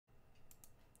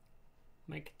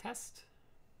make a test.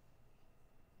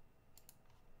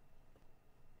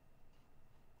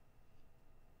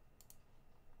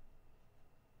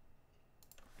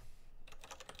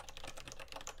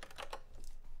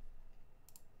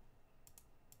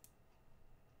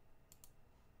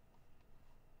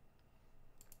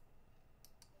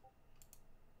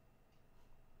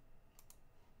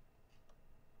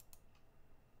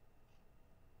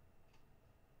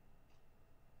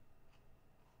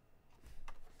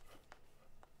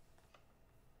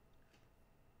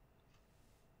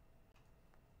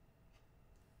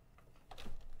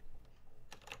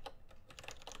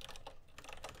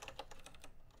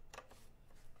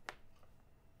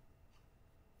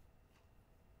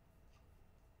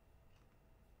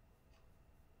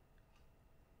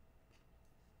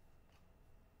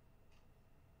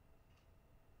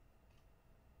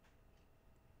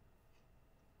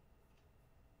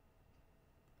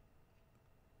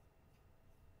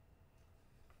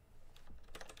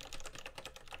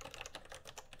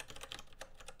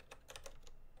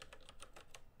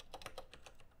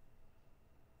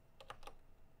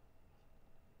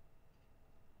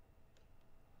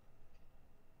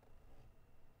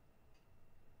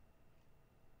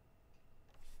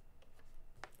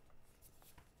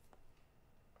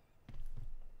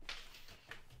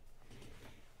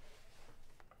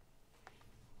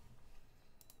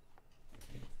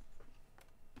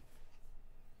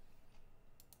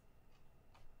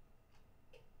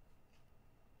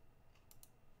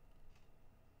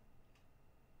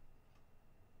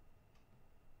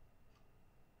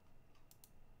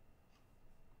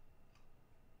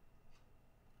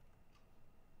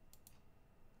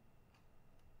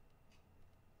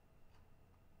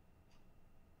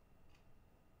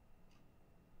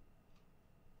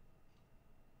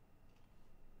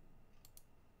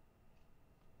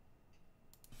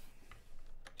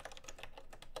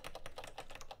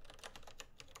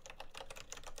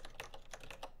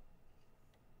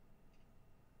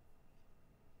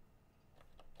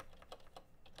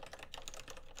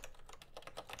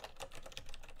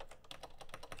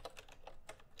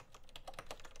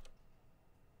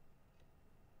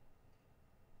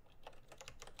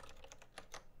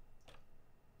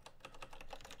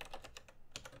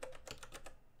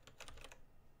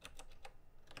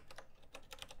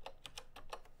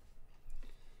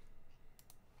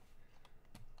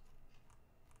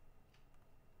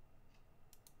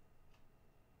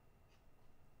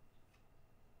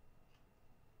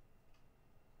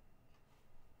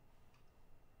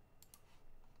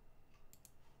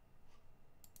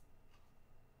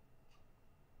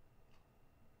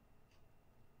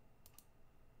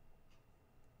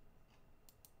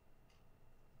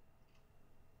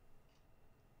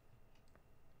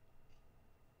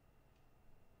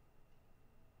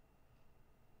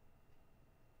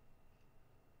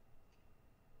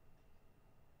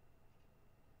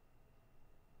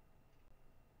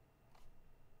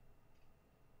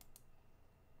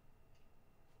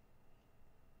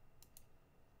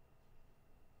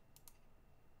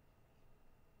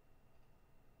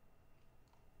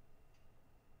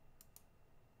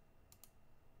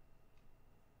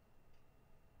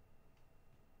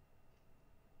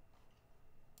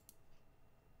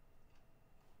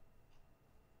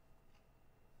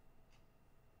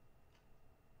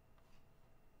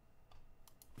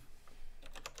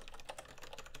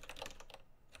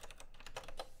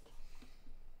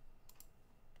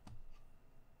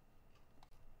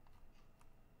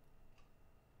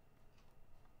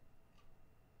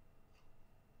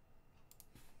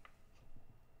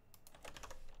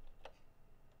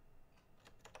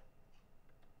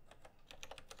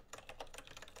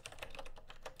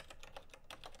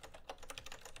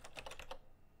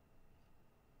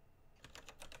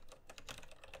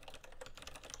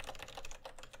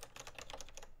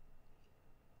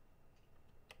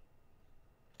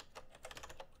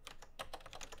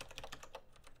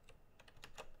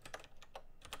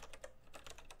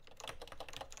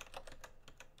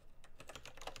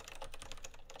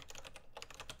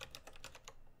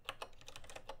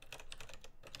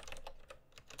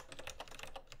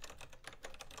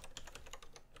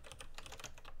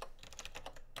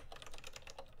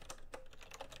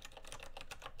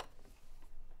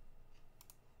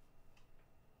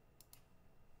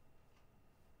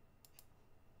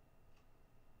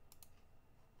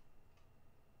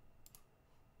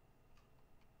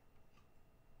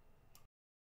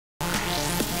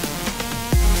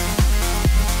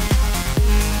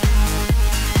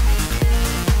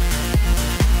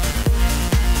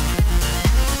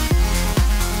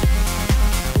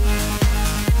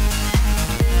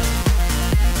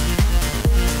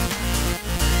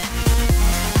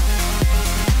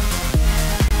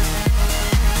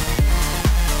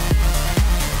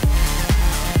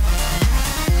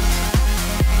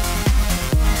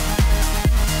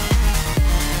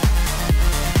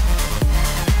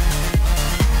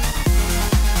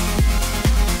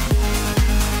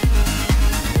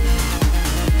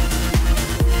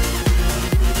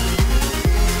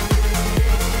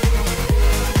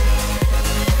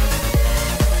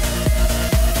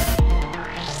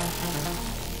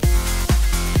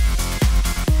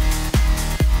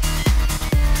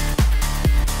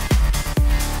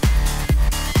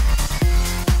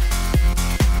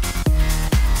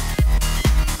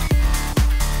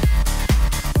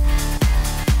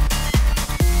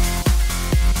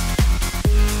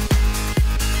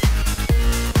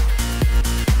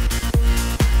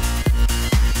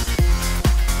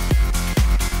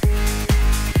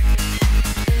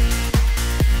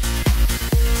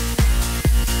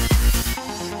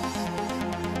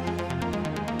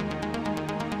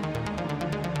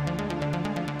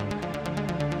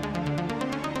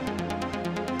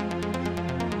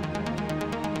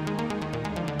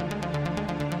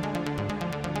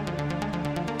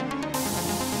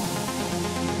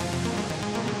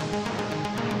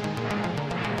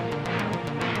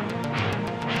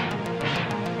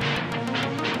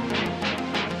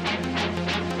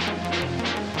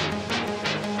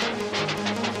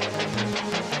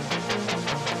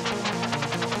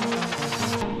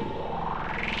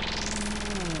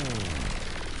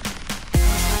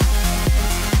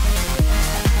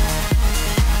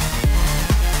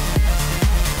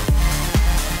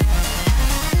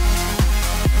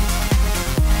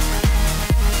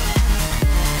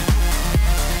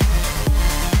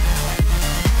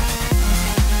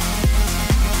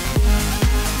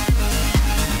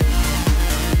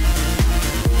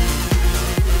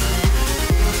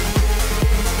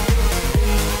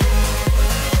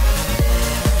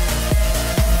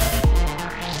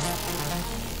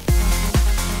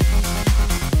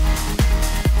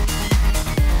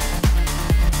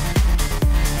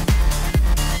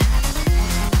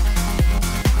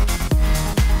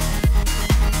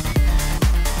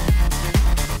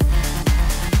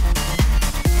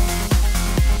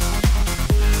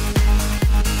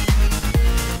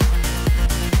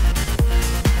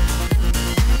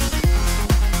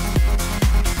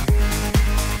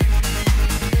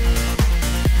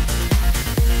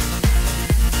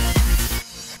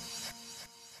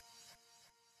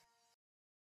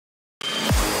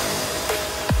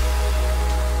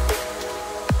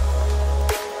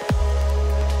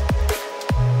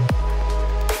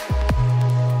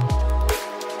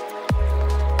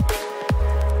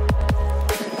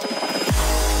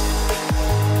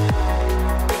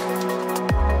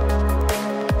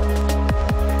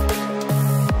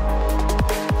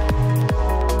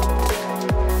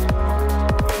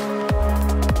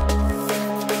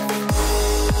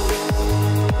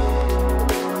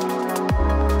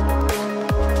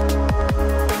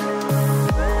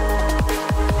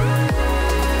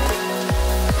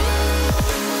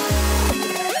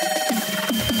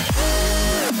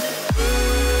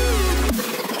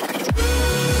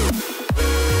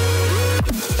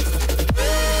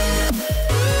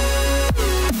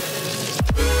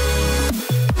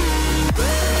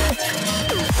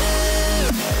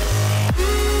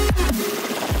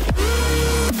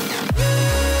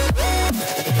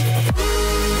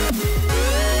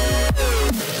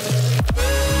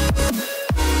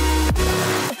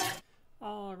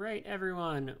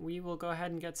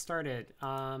 ahead and get started.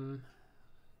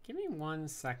 Give me 1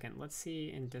 second. Let's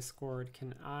see in Discord,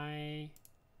 can I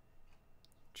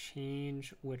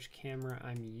change which camera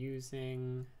I'm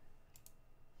using?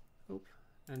 Oop,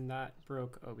 and that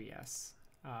broke OBS.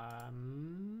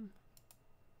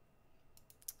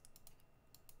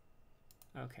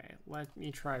 Okay, let me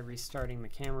try restarting the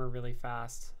camera really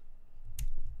fast.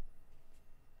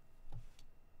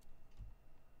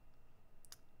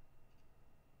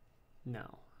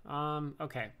 No.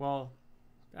 Okay, well,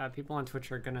 people on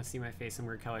Twitch are gonna see my face in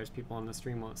weird colors. People on the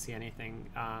stream won't see anything,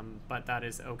 but that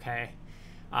is okay.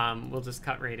 We'll just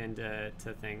cut right into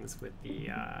things with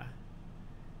the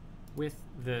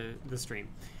stream.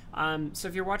 So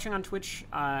if you're watching on Twitch,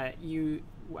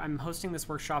 I'm hosting this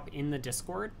workshop in the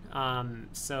Discord.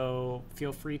 So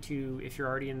feel free to, if you're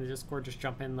already in the Discord, just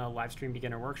jump in the live stream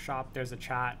beginner workshop. There's a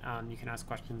chat. You can ask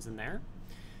questions in there.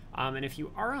 And if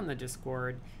you are on the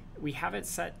Discord, we have it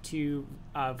set to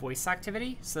voice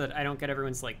activity so that I don't get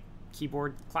everyone's like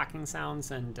keyboard clacking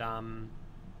sounds and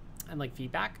like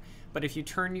feedback. But if you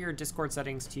turn your Discord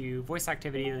settings to voice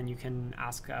activity, then you can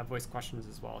ask voice questions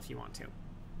as well if you want to.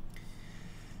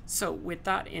 So with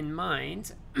that in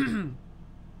mind,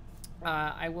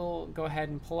 I will go ahead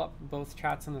and pull up both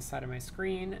chats on the side of my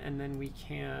screen, and then we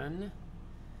can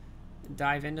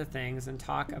dive into things and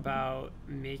talk about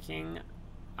making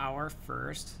our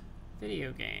first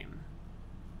video game.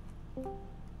 Is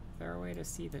there a way to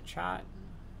see the chat?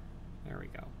 There we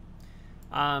go.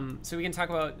 So we can talk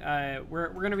about, we're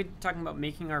going to be talking about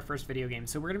making our first video game.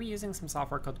 So we're going to be using some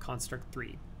software called Construct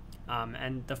 3.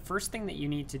 And the first thing that you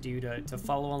need to do to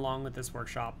follow along with this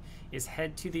workshop is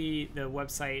head to the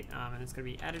website, and it's going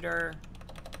to be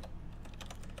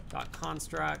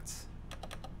editor.construct,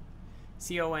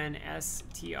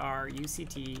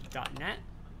 construct.net.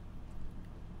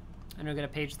 And you'll get a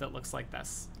page that looks like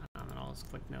this. And I'll just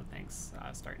click no thanks,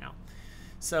 start now.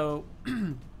 So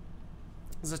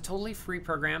it's a totally free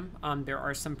program. There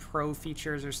are some pro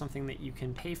features or something that you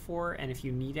can pay for. And if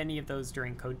you need any of those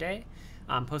during code day,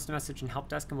 post a message in help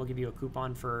desk and we'll give you a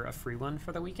coupon for a free one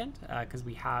for the weekend, because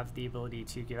we have the ability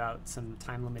to give out some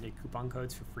time limited coupon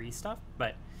codes for free stuff.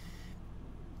 But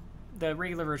the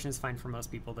regular version is fine for most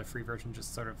people. The free version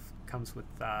just sort of comes with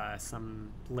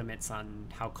some limits on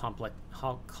how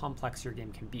complex your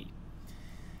game can be.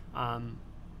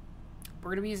 We're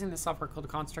going to be using this software called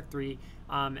Construct 3,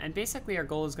 and basically our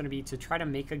goal is going to be to try to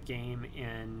make a game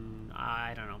in,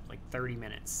 I don't know, like 30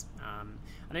 minutes.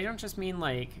 And I don't just mean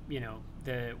like, you know,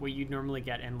 what you'd normally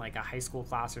get in like a high school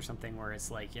class or something where it's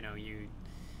like, you know, you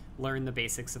learn the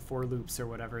basics of for loops or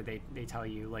whatever they tell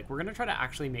you. Like, we're going to try to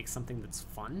actually make something that's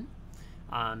fun.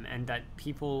 And that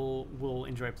people will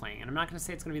enjoy playing. And I'm not going to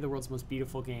say it's going to be the world's most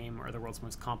beautiful game or the world's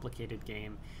most complicated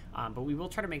game, but we will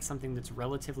try to make something that's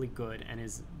relatively good and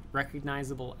is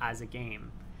recognizable as a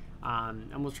game.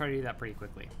 And we'll try to do that pretty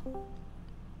quickly.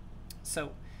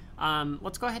 So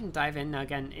let's go ahead and dive in. Now,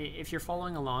 again, if you're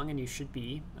following along, and you should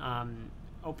be,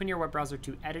 open your web browser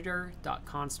to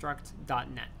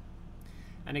editor.construct.net.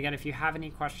 And again, if you have any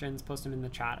questions, post them in the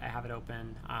chat. I have it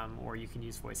open, or you can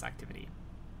use voice activity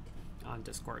on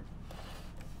Discord.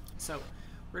 So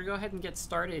we're gonna go ahead and get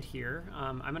started here.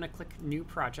 I'm gonna click new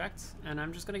project, and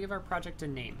I'm just gonna give our project a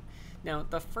name. Now,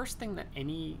 the first thing that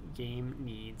any game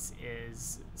needs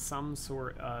is some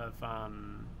sort of,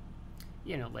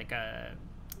 you know, like a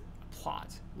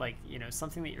plot, like, you know,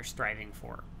 something that you're striving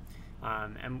for.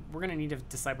 And we're gonna need to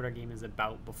decide what our game is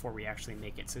about before we actually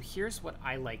make it. So here's what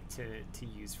I like to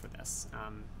use for this.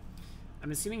 I'm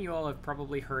assuming you all have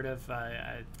probably heard of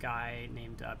a guy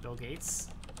named Bill Gates.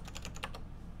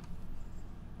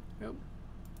 Oh,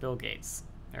 Bill Gates.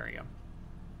 There we go.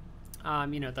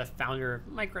 You know, the founder of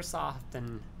Microsoft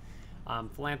and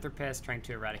philanthropist trying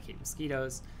to eradicate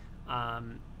mosquitoes.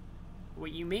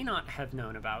 What you may not have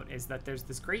known about is that there's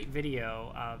this great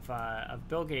video of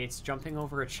Bill Gates jumping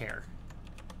over a chair.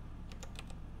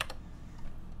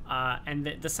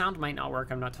 And the sound might not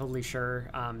work. I'm not totally sure.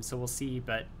 So we'll see,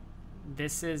 but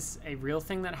this is a real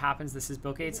thing that happens. This is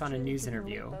Bill Gates on a news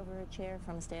interview. Leap over a chair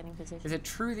from a standing position? Is it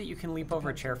true that you can leap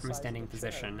over a chair from a standing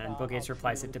position? And Bill Gates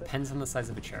replies, it depends on the size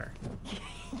of a chair.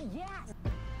 Yes!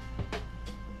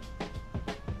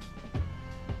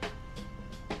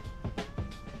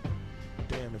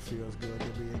 Damn, it feels good to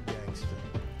be a gangster.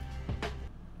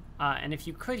 And if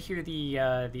you could hear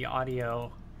the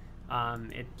audio,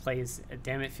 it plays,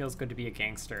 damn, it feels good to be a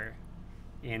gangster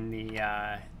in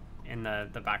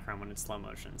the background when it's slow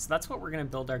motion. So that's what we're going to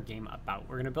build our game about.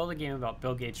 We're going to build a game about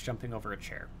Bill Gates jumping over a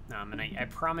chair. And I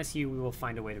promise you we will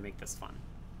find a way to make this fun.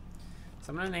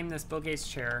 So I'm going to name this Bill Gates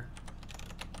chair.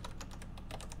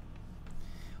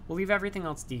 we'll leave everything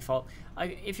else default.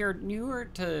 If you're newer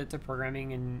to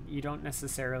programming and you don't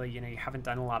necessarily, you haven't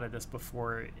done a lot of this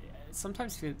before,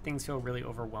 sometimes things feel really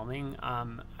overwhelming.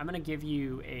 I'm going to give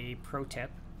you a pro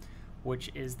tip,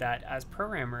 which is that as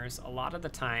programmers, a lot of the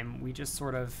time we just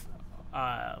sort of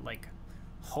like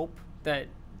hope that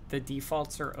the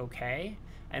defaults are okay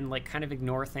and like kind of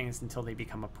ignore things until they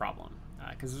become a problem.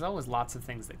 Because there's always lots of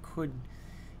things that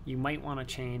you might want to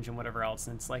change and whatever else.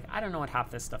 And it's like, I don't know what half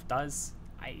this stuff does.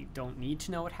 I don't need to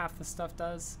know what half this stuff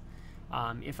does.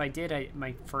 If I did,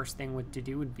 my first thing to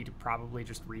do would be to probably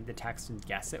just read the text and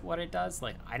guess at what it does.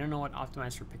 Like, I don't know what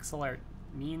optimized for pixel art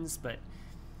means, but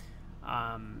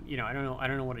I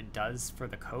don't know what it does for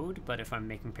the code. But if I'm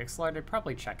making pixel art, I'd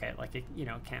probably check it. Like, it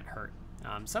can't hurt.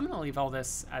 So I'm going to leave all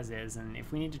this as is, and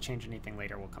if we need to change anything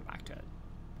later, we'll come back to it.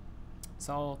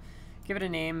 So I'll give it a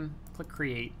name, click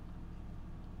create,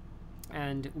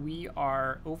 and we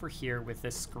are over here with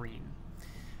this screen.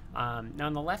 Now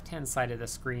on the left hand side of the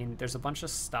screen there's a bunch of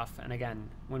stuff, and again,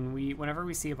 whenever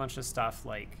we see a bunch of stuff,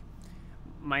 like,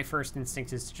 my first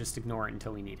instinct is to just ignore it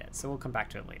until we need it, so we'll come back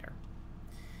to it later.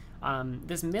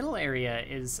 This middle area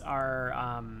is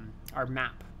our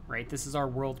map, right? This is our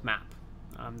world map.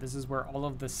 This is where all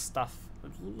of this stuff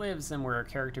lives and where our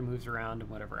character moves around and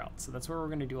whatever else. So that's where we're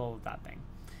going to do all of that thing.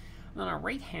 And on our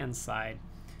right hand side,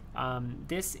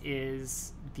 this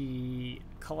is the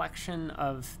collection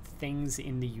of things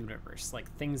in the universe,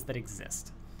 like things that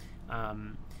exist.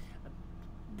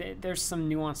 There's some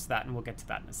nuance to that, and we'll get to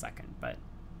that in a second. But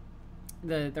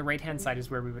the right hand side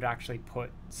is where we would actually put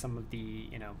some of the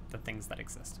the things that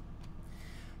exist.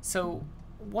 So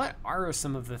what are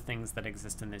some of the things that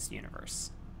exist in this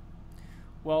universe?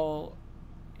 Well,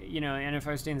 and if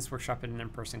I was doing this workshop at an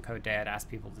in-person code day, I'd ask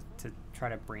people to try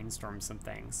to brainstorm some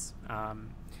things.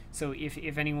 So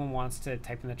if anyone wants to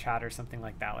type in the chat or something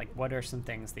like that, like, what are some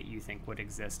things that you think would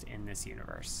exist in this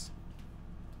universe?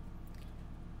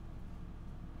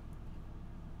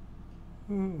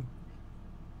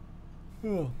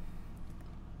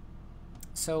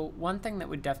 So one thing that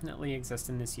would definitely exist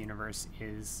in this universe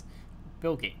is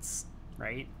Bill Gates,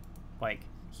 right? Like,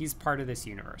 he's part of this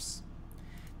universe.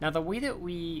 Now, the way that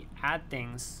we add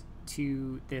things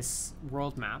to this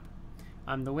world map,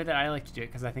 the way that I like to do it,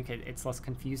 because I think it's less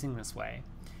confusing this way,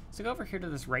 so go over here to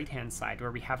this right-hand side where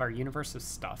we have our universe of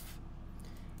stuff,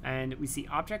 and we see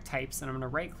object types, and I'm going to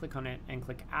right-click on it and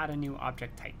click Add a New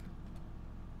Object Type.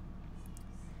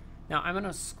 Now, I'm going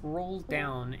to scroll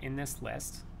down in this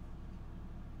list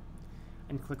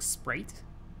and click Sprite.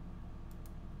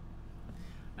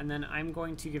 And then I'm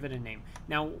going to give it a name.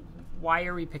 Now, why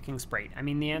are we picking Sprite? I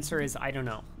mean, the answer is I don't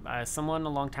know. Someone a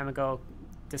long time ago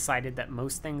decided that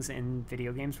most things in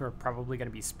video games were probably going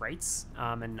to be sprites,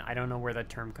 and I don't know where the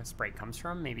term sprite comes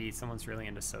from. Maybe someone's really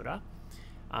into soda,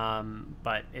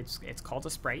 but it's called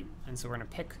a sprite, and so we're going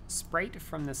to pick Sprite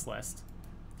from this list,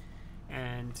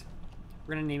 and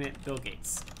we're going to name it Bill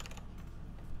Gates.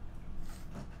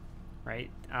 Right?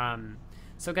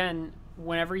 So again,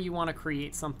 whenever you want to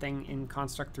create something in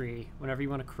Construct 3, whenever you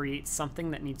want to create something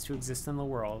that needs to exist in the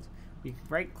world, we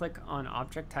right-click on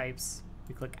Object Types,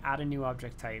 we click Add a New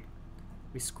Object Type,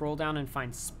 we scroll down and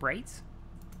find Sprite,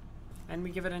 and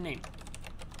we give it a name.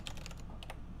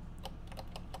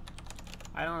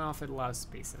 I don't know if it allows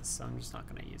spaces, so I'm just not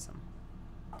going to use them.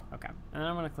 Okay, and then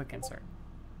I'm going to click Insert.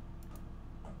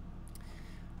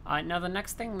 Now the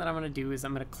next thing that I'm going to do is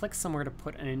I'm going to click somewhere to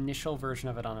put an initial version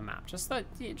of it on the map, just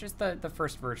the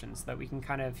first version, so that we can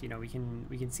kind of we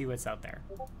can see what's out there.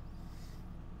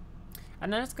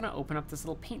 And then it's going to open up this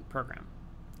little paint program.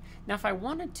 Now if I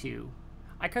wanted to,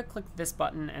 I could click this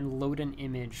button and load an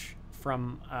image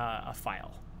from a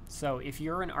file. So if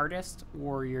you're an artist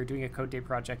or you're doing a Code Day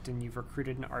project and you've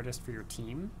recruited an artist for your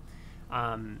team,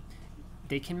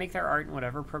 they can make their art in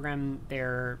whatever program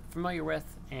they're familiar with,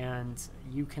 and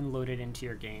you can load it into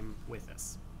your game with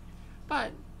this.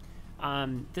 But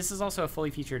this is also a fully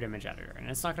featured image editor, and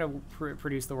it's not going to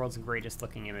produce the world's greatest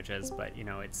looking images, but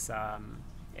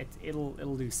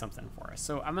it'll do something for us.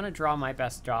 So I'm going to draw my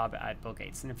best job at Bill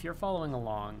Gates, and if you're following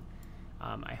along,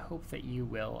 I hope that you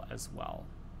will as well.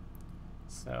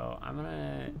 So I'm going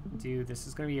to do, this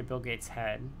is going to be a Bill Gates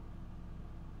head.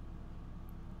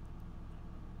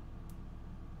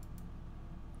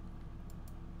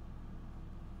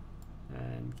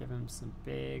 And give him some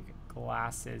big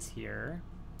glasses here.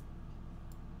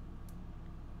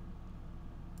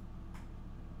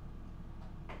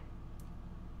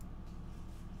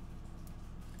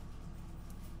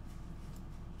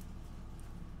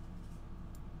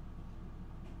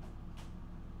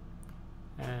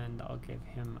 And I'll give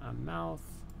him a mouth.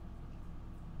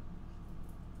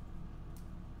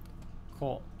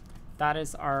 Cool. that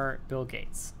is our Bill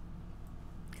Gates.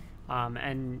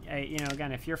 And you know,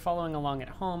 again, if you're following along at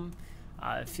home,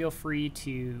 feel free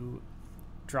to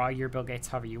draw your Bill Gates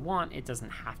however you want. It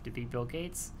doesn't have to be Bill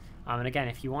Gates. And again,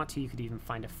 if you want to, you could even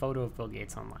find a photo of Bill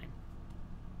Gates online.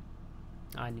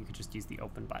 And you could just use the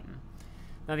open button.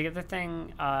 Now, the other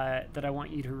thing that I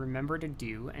want you to remember to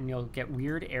do, and you'll get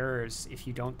weird errors if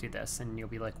you don't do this, and you'll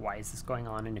be like, why is this going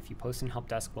on? And if you post in Help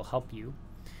Desk, we'll help you.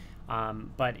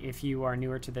 But if you are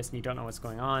newer to this and you don't know what's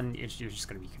going on, you're just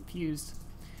going to be confused.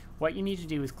 What you need to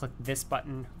do is click this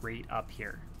button right up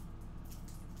here.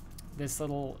 This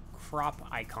little crop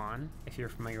icon, if you're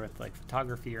familiar with like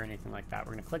photography or anything like that,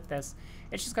 we're going to click this.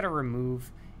 It's just going to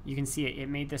remove, you can see it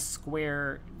made this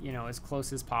square, you know, as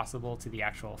close as possible to the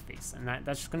actual face. And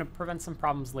that's just going to prevent some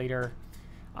problems later.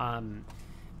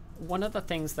 One of the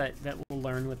things that we'll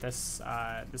learn with this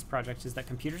this project is that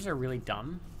computers are really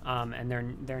dumb, and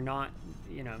they're not,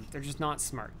 you know, they're just not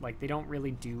smart. Like, they don't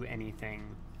really do anything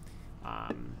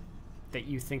that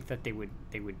you think that they would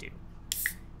do.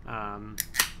 I'm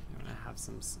gonna have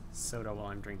some soda while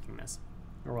I'm drinking this,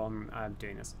 or while I'm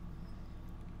doing this.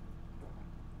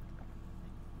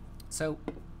 So,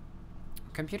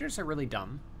 computers are really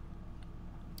dumb,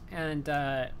 and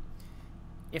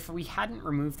if we hadn't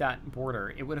removed that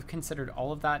border, it would have considered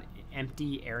all of that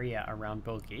empty area around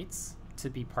Bill Gates to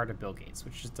be part of Bill Gates,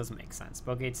 which just doesn't make sense.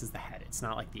 Bill Gates is the head. It's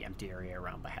not like the empty area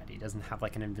around the head. He doesn't have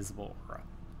like an invisible aura.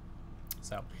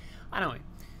 So, anyway,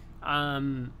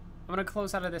 I'm going to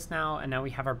close out of this now, and now we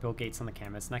have our Bill Gates on the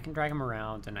canvas, and I can drag him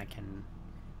around, and I can,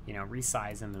 you know,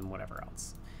 resize him and whatever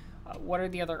else. What are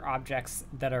the other objects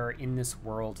that are in this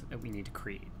world that we need to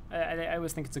create? I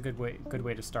always think it's a good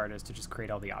way to start is to just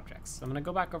create all the objects. So I'm going to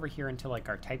go back over here into like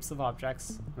our types of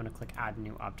objects. I'm going to click Add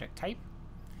New Object Type.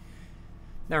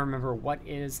 Now remember, what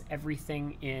is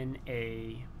everything in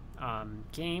a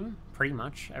game? Pretty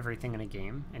much everything in a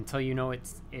game. Until you know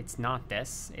it's not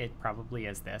this, it probably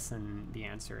is this, and the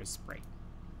answer is sprite.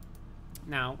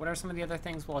 Now, what are some of the other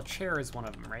things? Well, a chair is one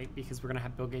of them, right? Because we're going to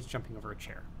have Bill Gates jumping over a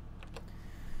chair.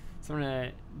 So I'm going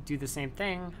to do the same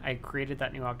thing. I created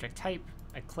that new object type.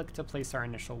 I click to place our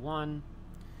initial one.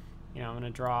 You know, I'm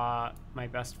going to draw my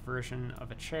best version of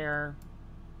a chair.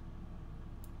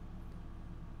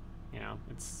 You know,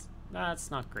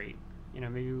 that's not great. You know,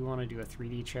 maybe we want to do a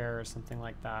 3D chair or something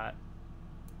like that.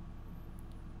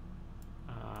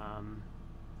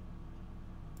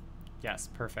 Yes,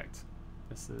 perfect.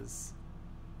 This is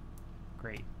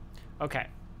great. Okay.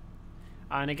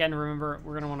 And again, remember,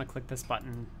 we're going to want to click this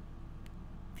button.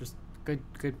 Just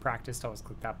good practice to always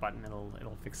click that button.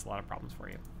 It'll fix a lot of problems for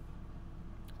you.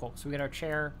 Cool. So we get our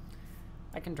chair.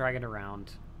 I can drag it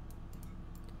around.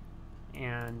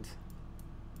 And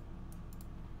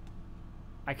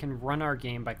I can run our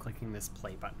game by clicking this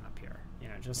play button up here. You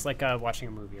know, just like watching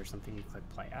a movie or something, you click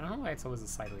play. I don't know why it's always a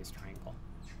sideways triangle.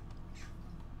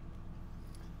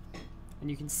 And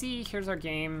you can see, here's our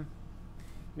game.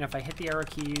 You know, if I hit the arrow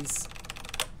keys,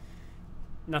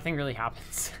 nothing really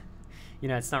happens. You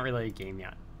know, it's not really a game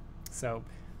yet. So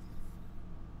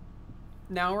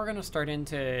now we're going to start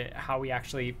into how we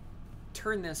actually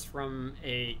turn this from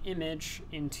a image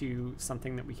into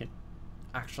something that we can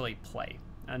actually play.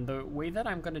 And the way that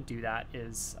I'm going to do that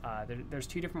is there's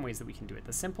two different ways that we can do it.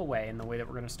 The simple way, and the way that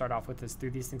we're going to start off with, is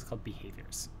through these things called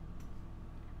behaviors.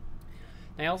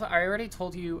 Now, I already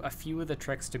told you a few of the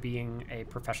tricks to being a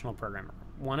professional programmer.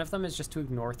 One of them is just to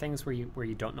ignore things where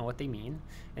you don't know what they mean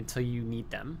until you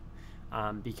need them,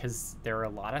 because there are a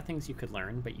lot of things you could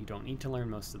learn, but you don't need to learn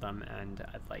most of them. And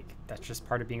like, that's just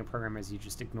part of being a programmer, is you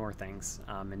just ignore things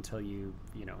until you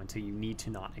need to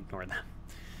not ignore them.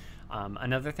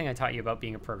 Another thing I taught you about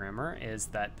being a programmer is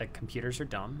that the computers are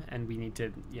dumb, and we need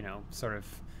to, you know, sort of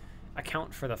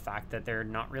account for the fact that they're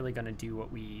not really going to do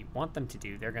what we want them to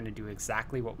do. They're going to do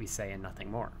exactly what we say and nothing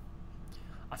more.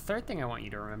 A third thing I want you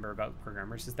to remember about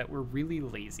programmers is that we're really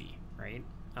lazy, right?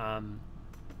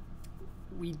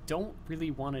 We don't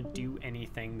really want to do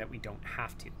anything that we don't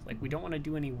have to. Like, we don't want to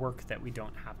do any work that we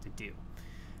don't have to do.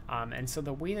 And so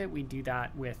the way that we do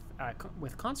that with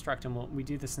Construct, and we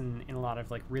do this in a lot of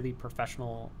like really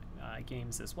professional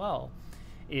games as well,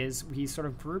 is we sort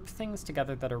of group things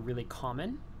together that are really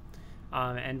common,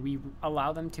 and we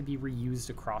allow them to be reused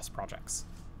across projects.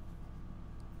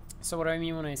 So what do I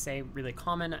mean when I say really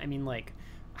common? I mean, like,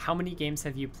 how many games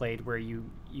have you played where you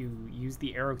use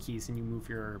the arrow keys and you move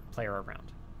your player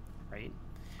around, right?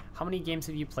 How many games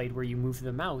have you played where you move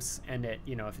the mouse and it,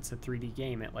 you know, if it's a 3D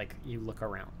game, it like you look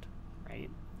around, right?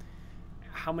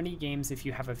 How many games, if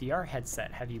you have a VR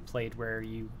headset, have you played where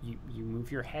you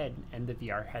move your head and the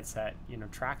VR headset, you know,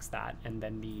 tracks that, and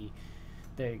then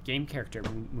the game character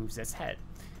moves its head?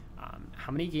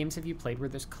 How many games have you played where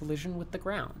there's collision with the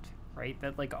ground, right?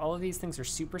 That like all of these things are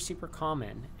super, super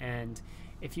common. And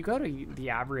if you go to the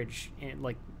average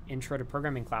like intro to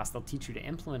programming class, they'll teach you to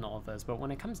implement all of those. But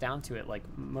when it comes down to it, like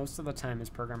most of the time as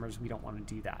programmers, we don't want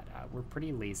to do that. We're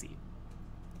pretty lazy.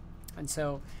 And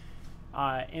so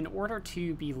in order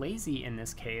to be lazy in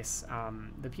this case,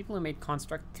 the people who made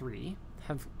Construct 3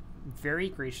 have very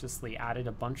graciously added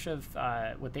a bunch of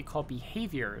what they call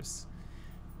behaviors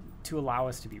to allow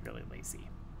us to be really lazy.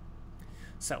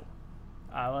 So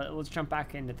let's jump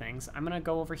back into things. I'm going to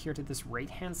go over here to this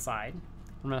right-hand side.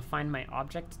 I'm going to find my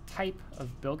object type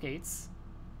of Bill Gates.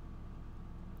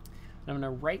 And I'm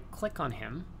going to right-click on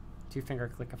him, two-finger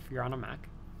click if you're on a Mac.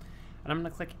 And I'm going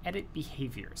to click Edit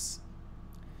Behaviors.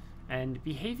 And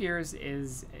behaviors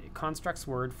is Construct's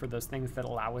word for those things that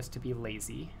allow us to be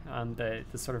lazy, the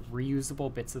sort of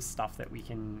reusable bits of stuff that we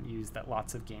can use that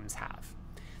lots of games have.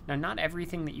 Now, not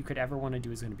everything that you could ever want to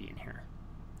do is going to be in here,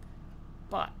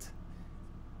 but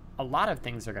a lot of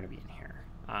things are going to be in here.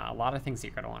 A lot of things that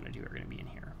you're going to want to do are going to be in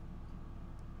here.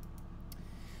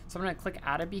 So I'm going to click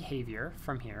Add a Behavior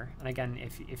from here. And again,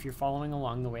 if you're following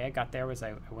along, the way I got there was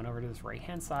I went over to this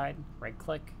right-hand side,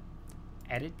 right-click,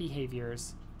 Edit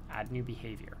Behaviors, Add New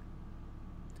Behavior.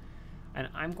 And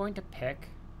I'm going to pick,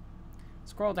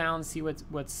 scroll down, see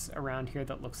what's around here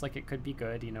that looks like it could be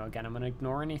good. You know, again, I'm going to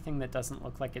ignore anything that doesn't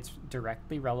look like it's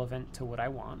directly relevant to what I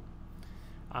want.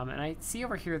 And I see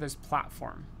over here there's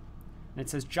platform. And it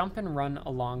says jump and run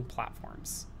along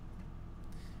platforms,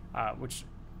 which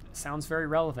sounds very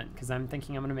relevant because I'm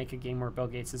thinking I'm going to make a game where Bill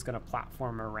Gates is going to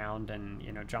platform around and,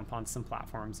 you know, jump on some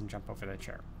platforms and jump over the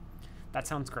chair. That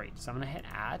sounds great. So I'm going to hit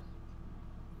add.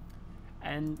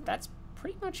 And that's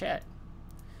pretty much it.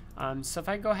 So if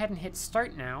I go ahead and hit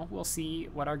start now, we'll see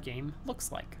what our game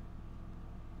looks like.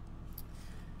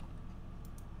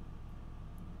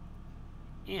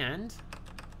 And,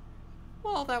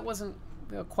 well, that wasn't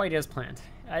quite as planned.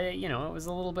 You know, it was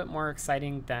a little bit more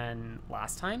exciting than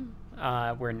last time,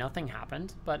 where nothing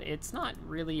happened, but it's not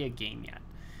really a game yet.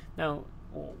 Now,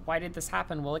 why did this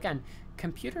happen? Well, again,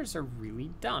 computers are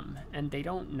really dumb, and they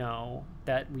don't know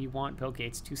that we want Bill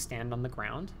Gates to stand on the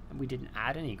ground, and we didn't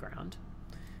add any ground.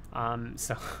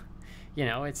 So, you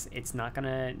know, it's not going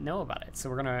to know about it. So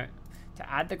we're going to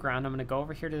add the ground, I'm going to go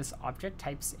over here to this object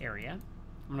types area.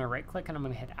 I'm going to right click and I'm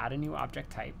going to hit add a new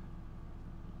object type.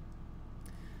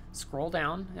 Scroll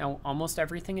down. Now, almost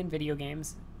everything in video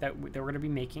games that we're going to be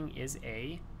making is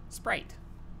a sprite.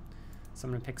 So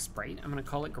I'm going to pick sprite. I'm going to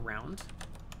call it ground.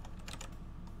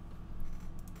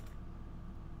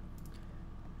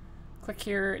 Click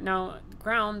here. Now,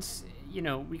 ground, you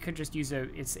know, we could just use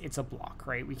it's a block,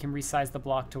 right? We can resize the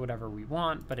block to whatever we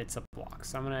want, but it's a block.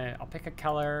 So I'll pick a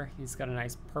color. He's got a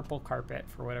nice purple carpet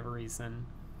for whatever reason.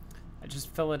 I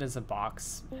just fill it as a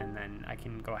box, and then I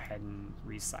can go ahead and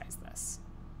resize this.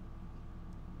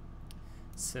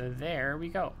 So there we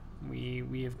go.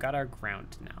 We have got our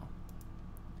ground now.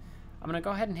 I'm going to go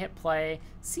ahead and hit play,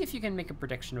 see if you can make a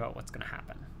prediction about what's going to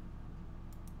happen.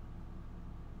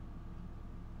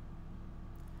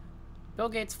 Bill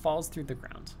Gates falls through the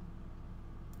ground.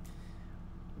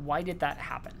 Why did that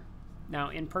happen? Now,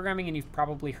 in programming, and you've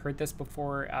probably heard this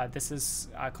before, this is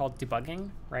called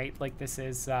debugging, right? Like this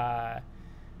is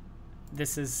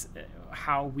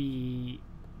how we,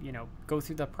 you know, go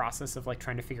through the process of like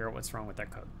trying to figure out what's wrong with our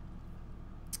code.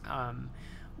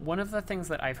 One of the things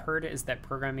that I've heard is that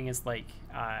programming is like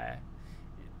 80%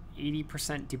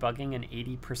 debugging and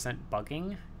 80%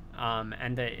 bugging,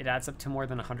 and that it adds up to more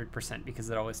than 100% because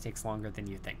it always takes longer than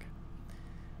you think.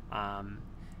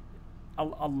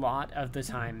 A lot of the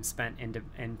time spent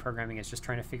in programming is just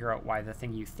trying to figure out why the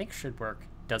thing you think should work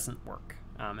doesn't work.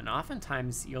 And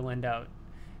oftentimes you'll end up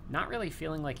not really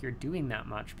feeling like you're doing that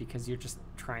much because you're just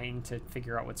trying to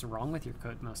figure out what's wrong with your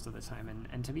code most of the time.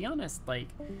 And to be honest, like,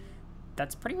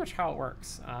 that's pretty much how it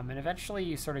works. And eventually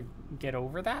you sort of get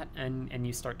over that and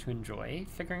you start to enjoy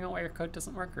figuring out why your code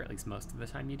doesn't work, or at least most of the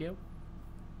time you do.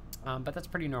 But that's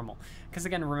pretty normal. Because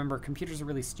again, remember, computers are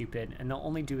really stupid and they'll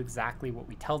only do exactly what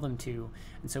we tell them to.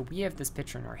 And so we have this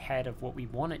picture in our head of what we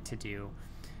want it to do,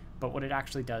 but what it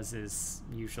actually does is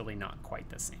usually not quite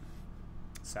the same.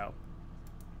 So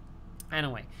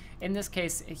anyway, in this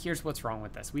case, here's what's wrong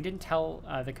with this. We didn't tell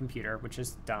the computer, which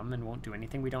is dumb and won't do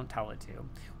anything we don't tell it to.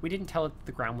 We didn't tell it that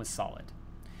the ground was solid.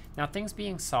 Now, things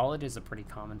being solid is a pretty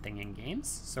common thing in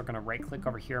games. So we're going to right click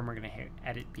over here and we're going to hit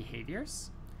edit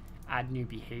behaviors, add new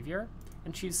behavior,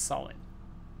 and choose solid.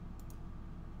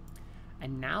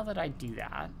 And now that I do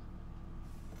that,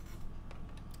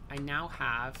 I now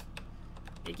have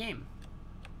a game.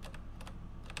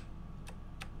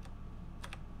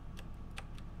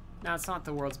 Now, it's not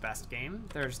the world's best game.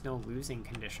 There's no losing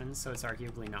conditions, so it's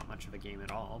arguably not much of a game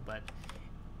at all, but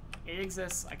it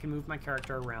exists. I can move my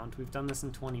character around. We've done this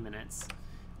in 20 minutes.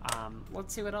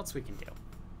 Let's see what else we can do.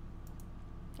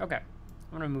 Okay,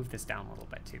 I'm going to move this down a little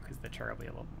bit, too, because the chair will be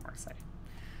a little bit more exciting.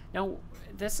 Now,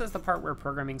 this is the part where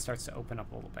programming starts to open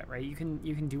up a little bit, right? You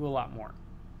can do a lot more.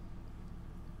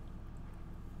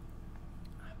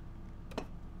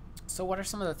 So what are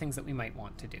some of the things that we might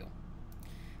want to do?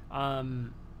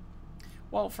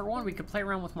 Well, for one, we could play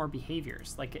around with more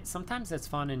behaviors. Like, sometimes it's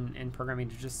fun in programming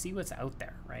to just see what's out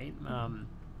there, right?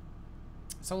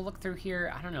 So we'll look through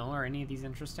here. I don't know, are any of these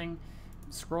interesting?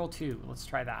 Scroll to, let's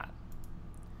try that.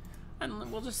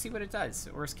 And we'll just see what it does.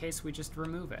 Worst case, we just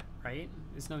remove it, right?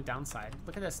 There's no downside.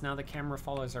 Look at this, now the camera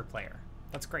follows our player.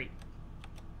 That's great.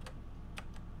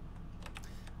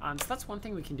 So that's one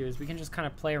thing we can do, is we can just kind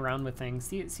of play around with things,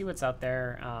 see what's out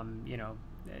there, you know,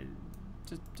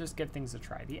 just give things a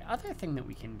try. The other thing that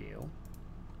we can do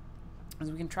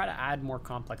is we can try to add more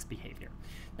complex behavior.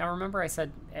 Now remember I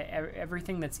said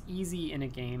everything that's easy in a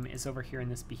game is over here in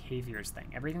this behaviors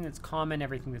thing. Everything that's common,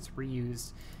 everything that's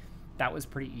reused, that was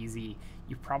pretty easy.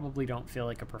 You probably don't feel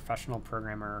like a professional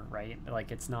programmer, right?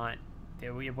 Like it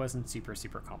wasn't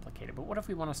super complicated. But what if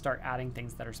we want to start adding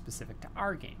things that are specific to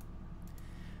our game?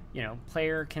 You know,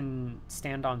 player can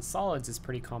stand on solids is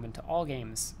pretty common to all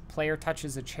games. Player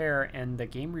touches a chair and the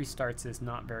game restarts is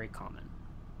not very common.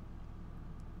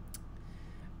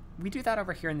 We do that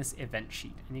over here in this event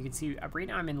sheet. And you can see right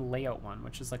now I'm in layout 1,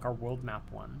 which is like our world map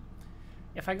 1.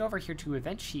 If I go over here to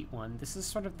event sheet 1, this is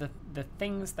sort of the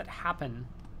things that happen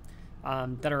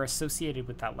that are associated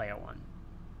with that layout 1.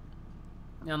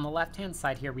 Now on the left-hand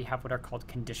side here, we have what are called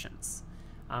conditions.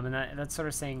 And that's sort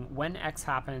of saying when X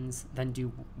happens, then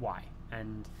do Y.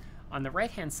 And on the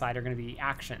right-hand side are going to be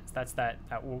actions. That's that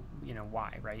will, you know,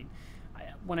 Y, right?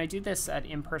 When I do this at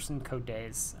in-person code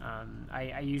days,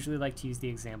 I usually like to use the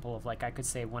example of, like, I could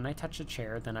say when I touch a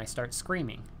chair, then I start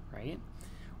screaming, right?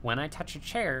 When I touch a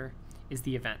chair is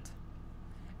the event.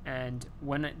 And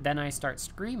then I start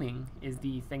screaming is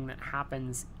the thing that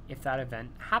happens if that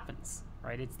event happens,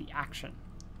 right? It's the action.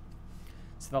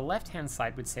 So the left-hand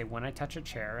side would say when I touch a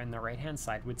chair, and the right-hand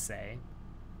side would say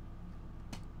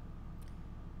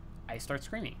I start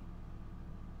screaming.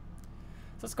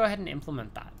 So let's go ahead and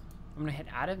implement that. I'm going to hit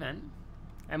add event,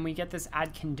 and we get this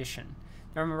add condition.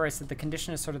 Now remember I said the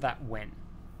condition is sort of that when.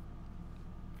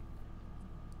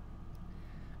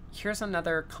 Here's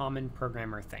another common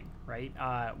programmer thing, right?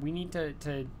 We need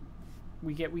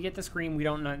we get the screen, we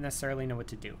don't necessarily know what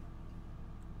to do.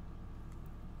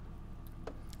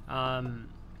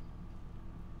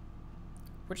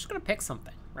 We're just going to pick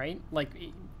something, right? Like,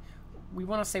 we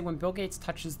want to say when Bill Gates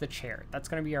touches the chair, that's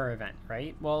going to be our event,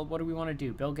 right? Well, what do we want to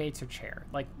do? Bill Gates or chair?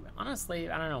 Like, honestly,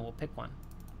 I don't know. We'll pick one.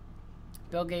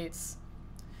 Bill Gates.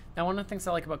 Now, one of the things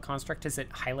I like about Construct is it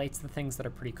highlights the things that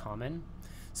are pretty common.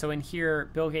 So in here,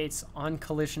 Bill Gates on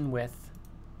collision with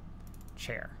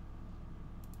chair.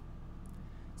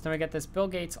 So now we get this Bill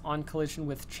Gates on collision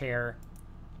with chair.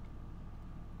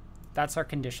 That's our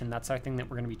condition. That's our thing that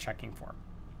we're going to be checking for.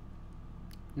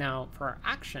 Now, for our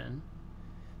action,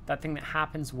 that thing that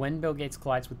happens when Bill Gates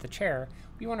collides with the chair,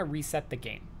 we want to reset the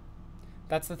game.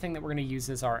 That's the thing that we're going to use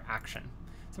as our action.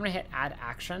 So I'm going to hit add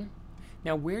action.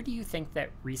 Now, where do you think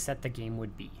that reset the game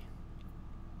would be?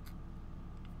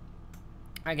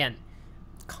 Again,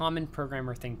 common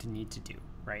programmer thing to need to do,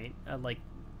 right? Like,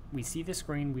 we see the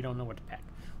screen, we don't know what to pick.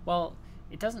 Well,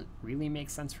 it doesn't really make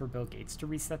sense for Bill Gates to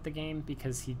reset the game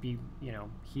because he'd be, you know,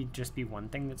 he'd just be one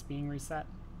thing that's being reset.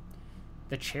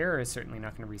 The chair is certainly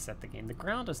not going to reset the game. The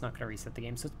ground is not going to reset the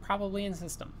game, so it's probably in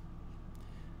system.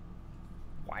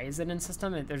 Why is it in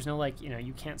system? There's no, like, you know,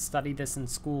 you can't study this in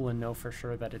school and know for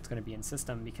sure that it's going to be in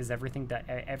system, because everything that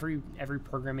every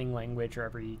programming language or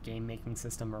every game making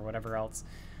system or whatever else,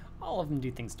 all of them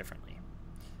do things differently.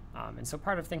 And so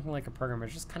part of thinking like a programmer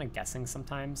is just kind of guessing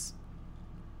sometimes.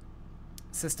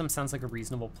 System sounds like a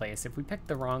reasonable place. If we pick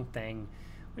the wrong thing,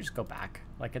 we just go back.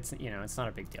 Like, it's, you know, it's not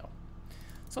a big deal.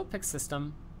 So we'll pick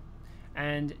system.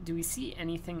 And do we see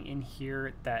anything in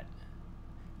here that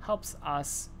helps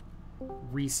us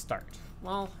restart?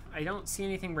 Well, I don't see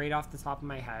anything right off the top of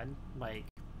my head. Like,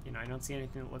 you know, I don't see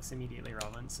anything that looks immediately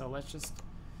relevant. So let's just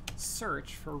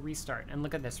search for restart. And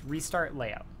look at this, restart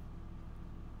layout.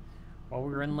 Well,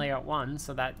 we were in layout 1,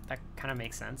 so that kind of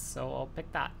makes sense. So I'll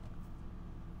pick that.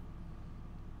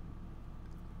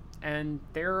 And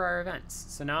there are our events.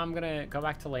 So now I'm going to go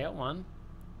back to layout 1.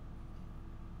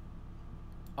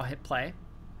 I'll hit play.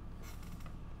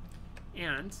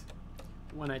 And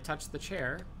when I touch the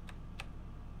chair,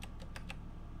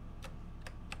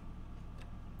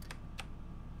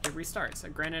 it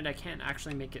restarts. Granted, I can't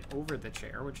actually make it over the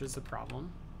chair, which is a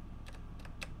problem.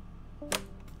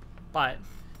 But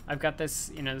I've got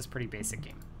this, you know, this pretty basic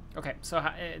game. Okay, so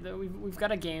we've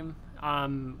got a game.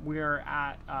 We're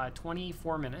at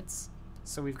 24 minutes.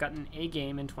 So we've gotten a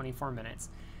game in 24 minutes.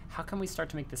 How can we start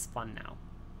to make this fun now?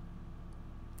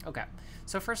 Okay,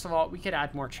 so first of all, we could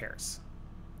add more chairs.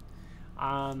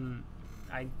 I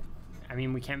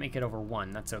mean, we can't make it over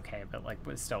 1. That's okay, but like,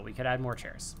 but still, we could add more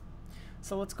chairs.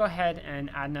 So let's go ahead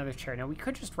and add another chair. Now we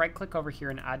could just right-click over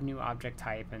here and add new object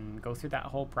type and go through that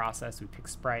whole process. We pick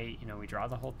sprite, you know, we draw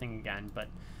the whole thing again. But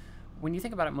when you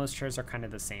think about it, most chairs are kind of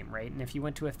the same, right? And if you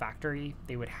went to a factory,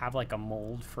 they would have like a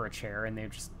mold for a chair and they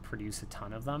would just produce a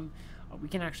ton of them. We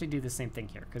can actually do the same thing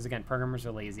here because, again, programmers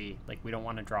are lazy. Like, we don't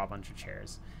want to draw a bunch of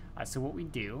chairs. So what we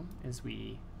do is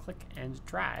we click and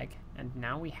drag, and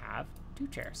now we have 2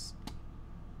 chairs.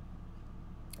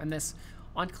 And this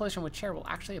on collision with chair will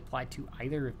actually apply to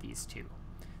either of these 2.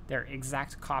 They're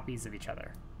exact copies of each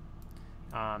other.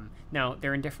 Now,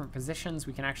 they're in different positions.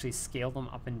 We can actually scale them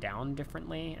up and down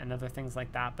differently and other things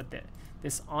like that, but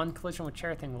this on collision with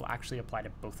chair thing will actually apply to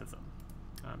both of them.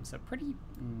 So pretty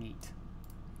neat.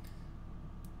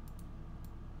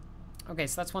 Okay,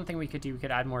 so that's one thing we could do. We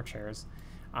could add more chairs.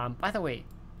 By the way,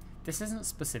 this isn't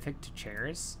specific to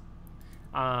chairs.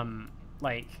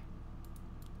 Like,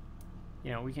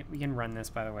 you know, we can run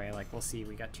this, by the way. Like, we'll see.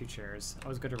 We got 2 chairs.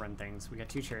 Always good to run things. We got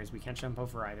 2 chairs. We can't jump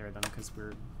over either of them because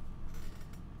we're,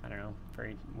 I don't know,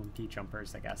 very wimpy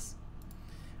jumpers, I guess.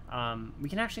 We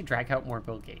can actually drag out more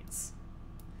build gates.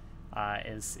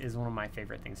 Is one of my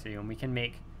favorite things to do. And we can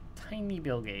make tiny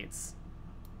build gates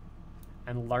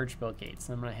and large build gates.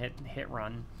 And I'm going to hit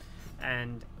run.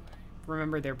 And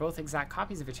remember, they're both exact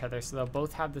copies of each other, so they'll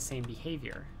both have the same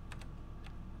behavior.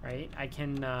 Right? I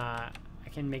can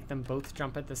make them both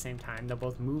jump at the same time. They'll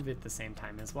both move at the same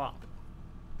time as well.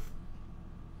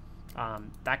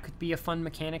 That could be a fun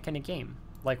mechanic in a game.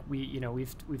 Like,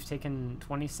 we've taken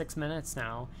 26 minutes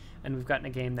now, and we've gotten a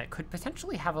game that could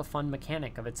potentially have a fun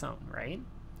mechanic of its own, right?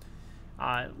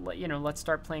 You know, let's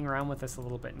start playing around with this a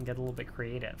little bit and get a little bit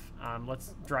creative.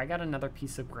 Let's drag out another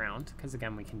piece of ground, because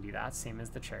again, we can do that, same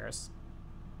as the chairs.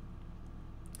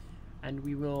 And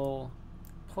we will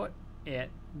put it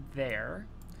there.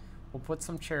 We'll put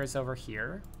some chairs over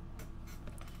here,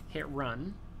 hit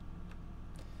run,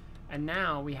 and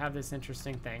now we have this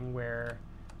interesting thing where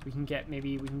we can get,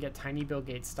 maybe we can get tiny build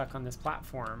gates stuck on this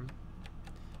platform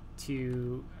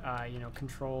to, you know,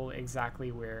 control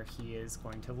exactly where he is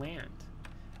going to land.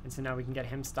 And so now we can get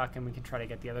him stuck and we can try to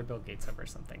get the other build gates over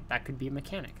something. That could be a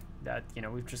mechanic that, you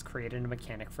know, we've just created a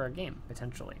mechanic for a game,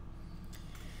 potentially.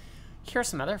 Here are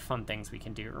some other fun things we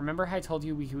can do. Remember how I told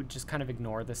you we would just kind of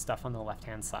ignore this stuff on the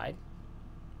left-hand side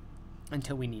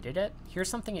until we needed it? Here's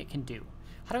something it can do.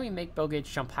 How do we make build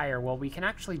gates jump higher? Well, we can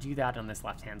actually do that on this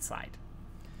left-hand side.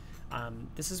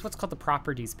 This is what's called the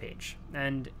properties page.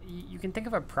 And you can think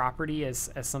of a property as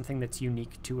something that's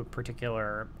unique to a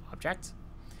particular object.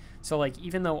 So like,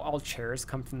 even though all chairs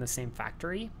come from the same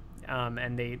factory,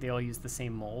 and they all use the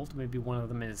same mold, maybe one of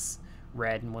them is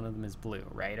red and one of them is blue,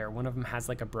 right? Or one of them has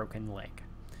like a broken leg.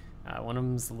 One of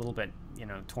them's a little bit, you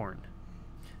know, torn.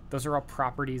 Those are all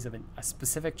properties of a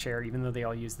specific chair, even though they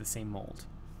all use the same mold.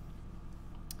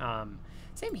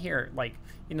 Same here, like,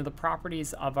 you know, the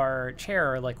properties of our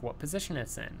chair are like what position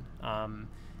it's in,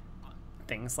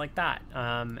 things like that.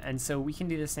 And so we can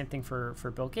do the same thing for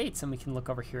build gates, and we can look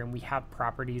over here and we have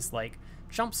properties like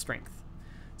jump strength.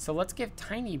 So let's give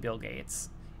tiny build gates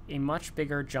a much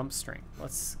bigger jump strength.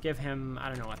 Let's give him, I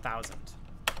don't know, 1,000.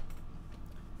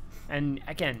 And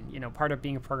again, you know, part of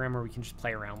being a programmer, we can just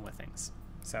play around with things.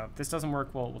 So if this doesn't work,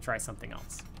 we'll try something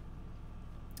else.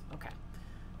 Okay,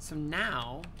 so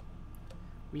now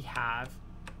we have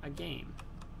a game.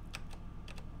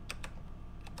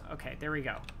 Okay, there we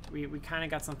go. We kind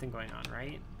of got something going on,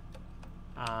 right?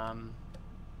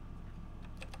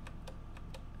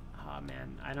 Oh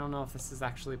man, I don't know if this is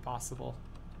actually possible.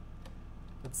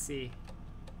 Let's see.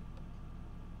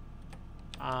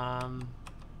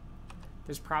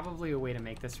 There's probably a way to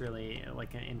make this really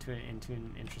like into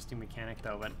an interesting mechanic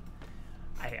though, but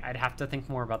I'd have to think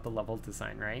more about the level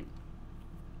design, right?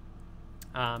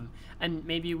 And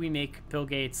maybe we make build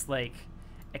gates like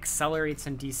accelerates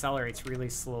and decelerates really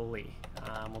slowly.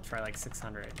 We'll try like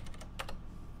 600.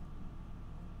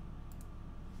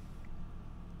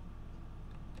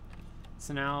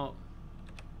 So now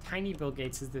tiny build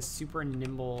gates is this super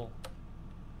nimble,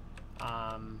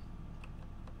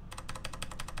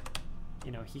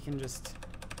 you know, he can just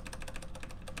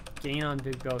gain on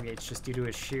big build gates just due to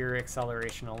his sheer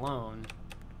acceleration alone.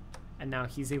 And now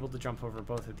he's able to jump over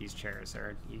both of these chairs,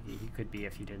 or he could be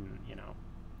if he didn't, you know,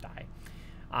 die.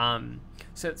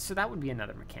 So that would be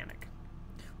another mechanic.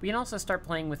 We can also start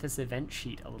playing with this event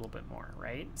sheet a little bit more,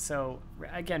 right? So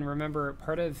again, remember,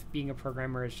 part of being a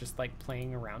programmer is just like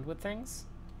playing around with things.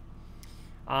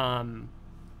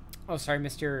 Oh, sorry, I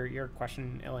missed your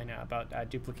question, Elena, about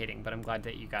duplicating, but I'm glad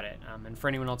that you got it. And for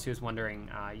anyone else who's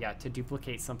wondering, yeah, to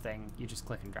duplicate something, you just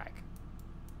click and drag.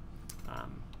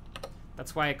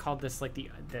 That's why I called this like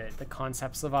the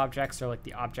concepts of objects, or like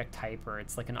the object type, or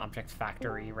it's like an object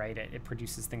factory, right? It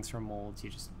produces things from molds. You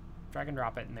just drag and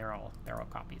drop it, and they're all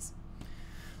copies.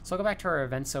 So I'll go back to our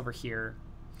events over here.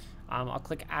 I'll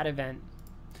click Add Event,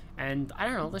 and I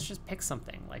don't know. Let's just pick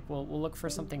something. Like we'll look for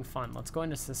something fun. Let's go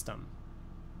into System,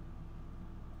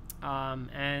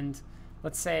 and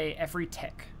let's say every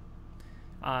tick,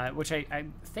 which I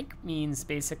think means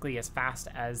basically as fast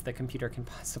as the computer can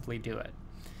possibly do it.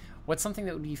 What's something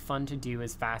that would be fun to do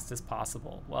as fast as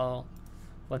possible? Well,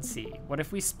 let's see. What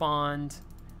if we spawned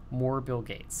more Bill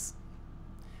Gates?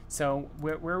 So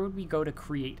where would we go to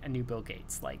create a new Bill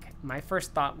Gates? Like, my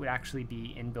first thought would actually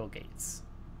be in Bill Gates.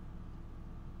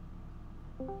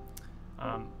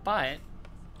 But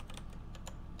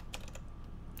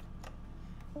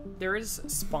there is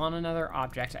spawn another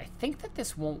object. I think that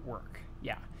this won't work.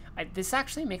 Yeah. This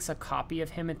actually makes a copy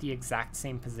of him at the exact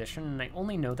same position, and I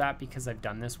only know that because I've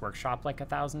done this workshop like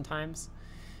 1,000 times.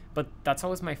 But that's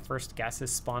always my first guess,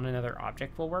 is spawn another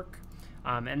object will work.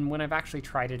 And when I've actually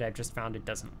tried it, I've just found it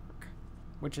doesn't work,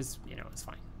 which is, you know, it's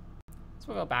fine. So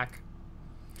we'll go back.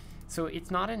 So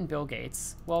it's not in Bill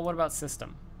Gates. Well, what about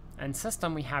System? And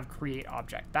System, we have create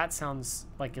object. That sounds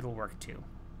like it'll work too.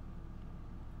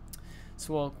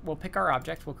 So we'll pick our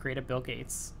object. We'll create a Bill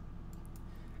Gates.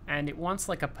 And it wants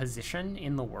like a position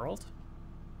in the world.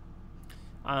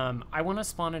 I want to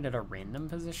spawn it at a random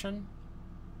position.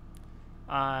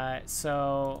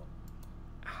 So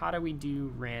how do we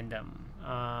do random?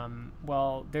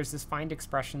 Well, there's this find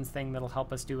expressions thing that'll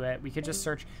help us do it. We could just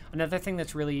search. Another thing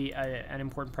that's really an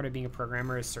important part of being a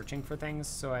programmer is searching for things.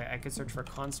 So I could search for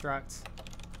construct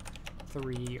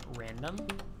 3 random.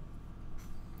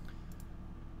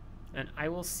 And I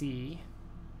will see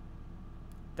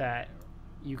that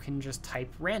you can just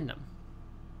type random.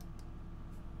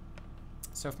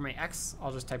 So for my X,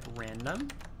 I'll just type random,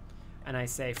 and I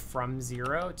say from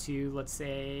 0 to, let's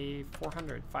say,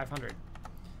 400, 500,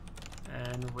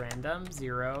 and random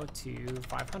 0 to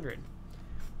 500.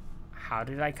 How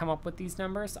did I come up with these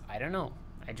numbers? I don't know.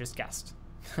 I just guessed.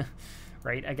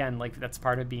 Right? Again, like, that's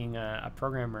part of being a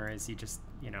programmer, is you just,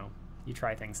 you know, you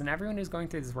try things. And everyone who's going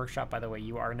through this workshop, by the way,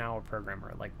 you are now a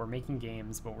programmer. Like, we're making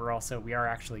games, but we are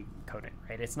actually coding,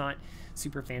 right? It's not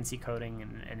super fancy coding,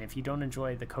 and if you don't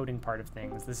enjoy the coding part of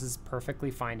things, this is perfectly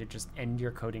fine to just end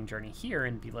your coding journey here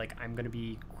and be like, I'm going to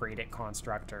be great at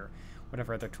Construct or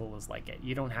whatever other tool is like it.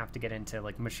 You don't have to get into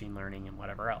like machine learning and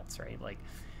whatever else, right? Like,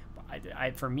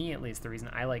 for me at least, the reason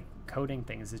I like coding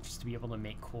things is just to be able to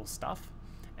make cool stuff,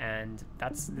 and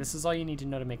this is all you need to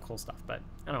know to make cool stuff. But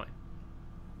anyway.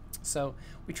 So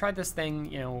we tried this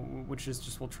thing, you know, which is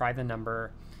just, we'll try the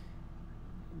number.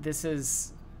 This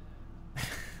is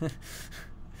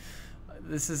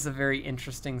this is a very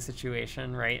interesting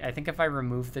situation, right? I think if I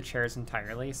remove the chairs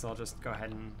entirely, so I'll just go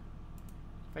ahead and,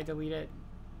 if I delete it,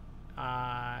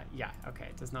 yeah, okay,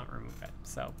 it does not remove it.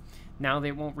 So now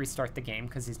they won't restart the game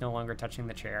because he's no longer touching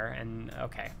the chair, and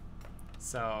okay.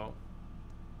 So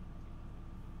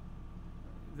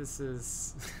this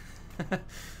is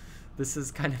this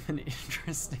is kind of an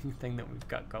interesting thing that we've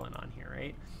got going on here,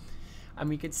 right? And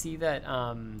we could see that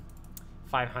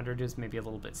 500 is maybe a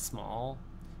little bit small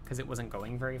because it wasn't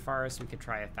going very far, so we could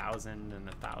try 1,000 and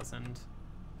 1,000.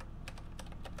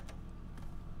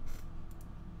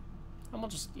 And we'll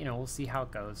just, you know, we'll see how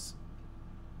it goes.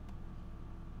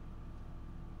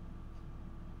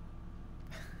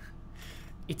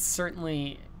 It's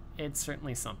certainly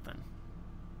something.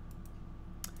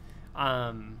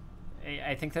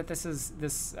 I think that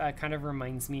this kind of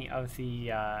reminds me of the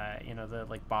you know, the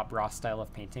like Bob Ross style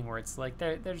of painting, where it's like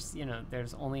there's you know,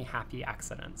 there's only happy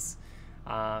accidents,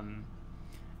 and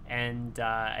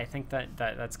I think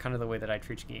that's kind of the way that I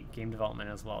treat game development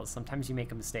as well. Sometimes you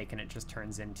make a mistake and it just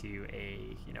turns into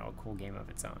a, you know, a cool game of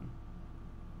its own.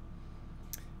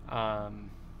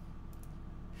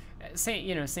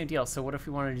 Same deal. So what if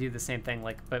we want to do the same thing,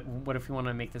 like, but what if we want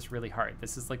to make this really hard?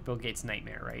 This is like Bill Gates'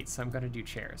 nightmare, right? So I'm going to do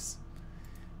chairs.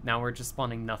 Now we're just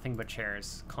spawning nothing but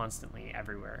chairs constantly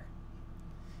everywhere.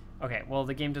 Okay, well,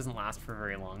 the game doesn't last for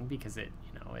very long because it,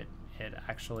 you know, it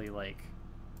actually, like,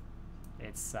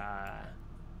 it's,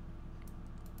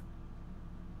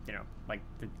 you know, like,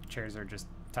 the chairs are just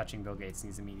touching Bill Gates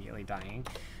and he's immediately dying.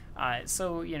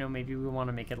 So, you know, maybe we want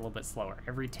to make it a little bit slower.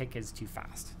 Every tick is too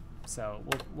fast. So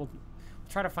we'll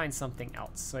try to find something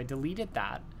else. So I deleted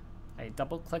that. I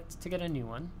double-clicked to get a new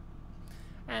one.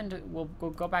 And we'll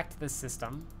go back to the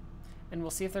system. And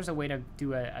we'll see if there's a way to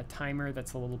do a timer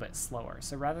that's a little bit slower.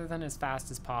 So rather than as fast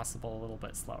as possible, a little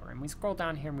bit slower. And we scroll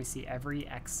down here and we see every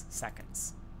X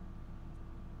seconds.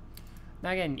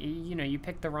 Now again, you know, you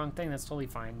pick the wrong thing, that's totally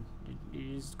fine.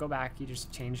 You just go back, you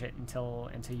just change it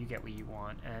until you get what you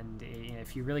want. And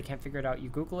if you really can't figure it out, you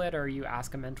Google it or you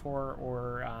ask a mentor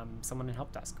or someone in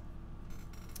help desk.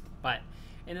 But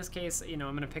in this case, you know,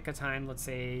 I'm going to pick a time, let's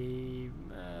say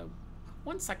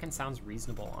 1 second sounds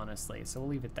reasonable, honestly. So we'll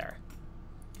leave it there.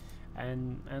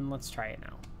 And let's try it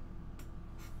now.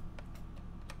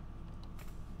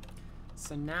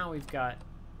 So now we've got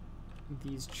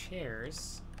these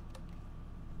chairs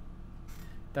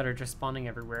that are just spawning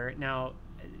everywhere. Now,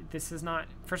 this is not,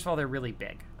 first of all, they're really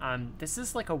big. This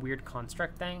is like a weird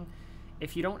construct thing.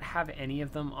 If you don't have any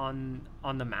of them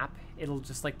on the map, it'll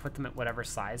just like put them at whatever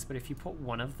size. But if you put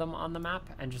one of them on the map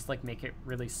and just like make it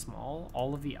really small,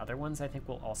 all of the other ones I think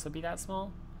will also be that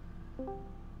small.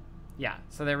 Yeah,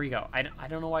 so there we go. I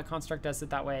don't know why construct does it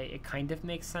that way. It kind of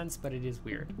makes sense, but it is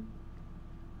weird.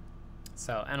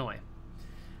 So anyway.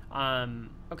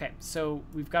 Okay, so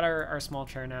we've got our small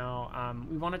chair now.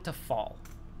 We want it to fall.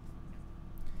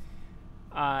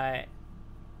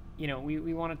 You know,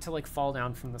 we want it to like fall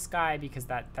down from the sky because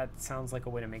that sounds like a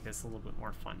way to make this a little bit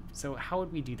more fun. So how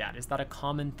would we do that? Is that a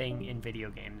common thing in video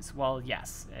games? Well,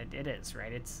 yes, it is,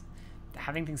 right? It's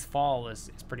having things fall is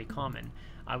pretty common.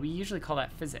 We usually call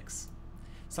that physics.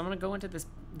 So I'm going to go into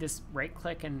this right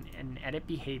click and edit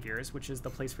behaviors, which is the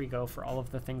place we go for all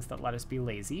of the things that let us be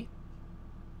lazy.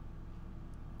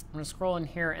 I'm going to scroll in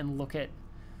here and look at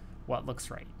what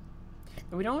looks right.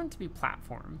 And we don't want it to be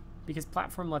platform, because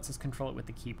platform lets us control it with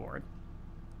the keyboard.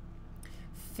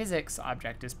 Physics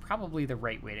object is probably the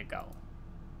right way to go,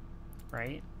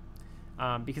 right?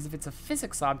 Because if it's a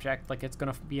physics object, like it's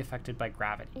going to be affected by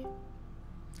gravity.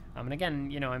 And again,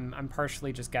 you know, I'm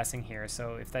partially just guessing here,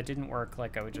 so if that didn't work,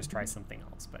 like I would just try something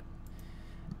else, but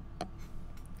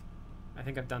I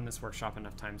think I've done this workshop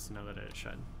enough times to know that it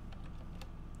should.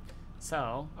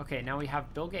 So, okay, now we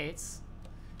have Bill Gates,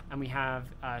 and we have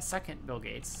second Bill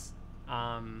Gates,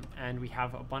 and we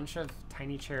have a bunch of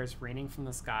tiny chairs raining from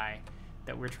the sky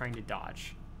that we're trying to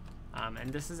dodge.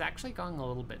 And this is actually going a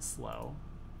little bit slow.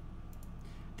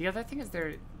 The other thing is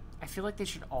I feel like they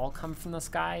should all come from the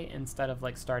sky instead of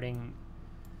like starting,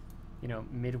 you know,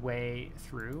 midway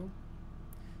through.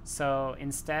 So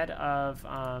instead of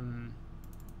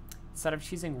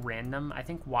choosing random, I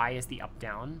think Y is the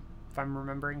up-down, if I'm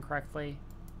remembering correctly,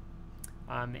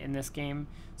 in this game.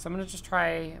 So I'm going to just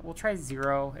we'll try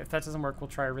 0. If that doesn't work, we'll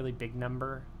try a really big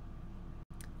number.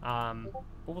 But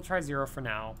we'll try 0 for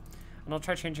now. And I'll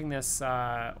try changing this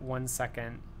 1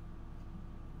 second.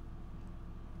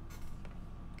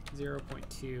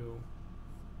 0.2.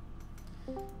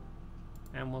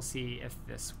 And we'll see if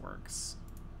this works.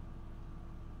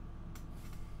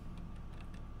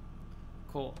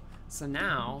 Cool. So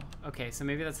now, okay, so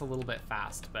maybe that's a little bit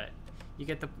fast, but you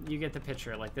get the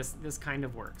picture. Like this kind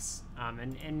of works.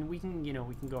 And we can, you know,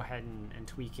 we can go ahead and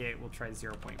tweak it. We'll try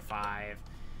 0.5.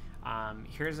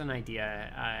 Here's an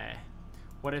idea.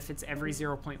 What if it's every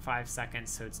 0.5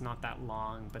 seconds, so it's not that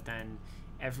long, but then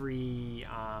every,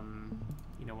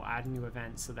 you know, we'll add a new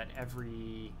event so that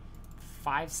every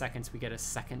 5 seconds we get a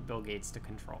second Bill Gates to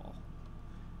control.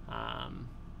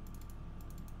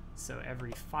 So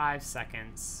every 5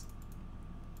 seconds,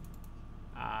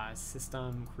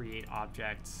 system create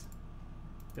object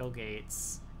Bill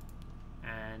Gates,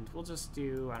 and we'll just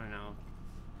do, I don't know,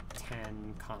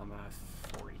 10,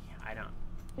 40. I don't,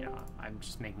 you know, I'm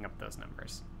just making up those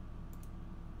numbers.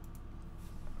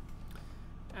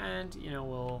 And, you know,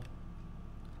 we'll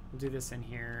do this in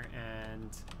here, and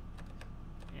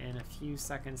in a few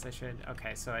seconds I should,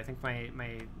 okay, so I think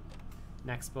my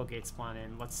next Bill Gates spawn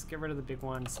in. Let's get rid of the big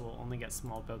one, so we'll only get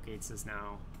small Bill Gateses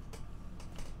now.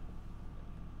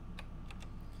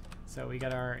 So we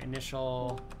got our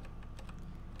initial,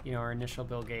 you know, our initial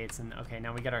Bill Gates, and okay,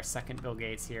 now we got our second Bill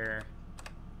Gates here.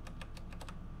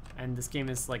 And this game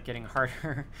is like getting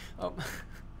harder. Oh,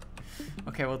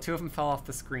 okay, well 2 of them fell off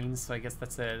the screen, so I guess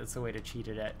that's a way to cheat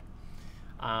at it.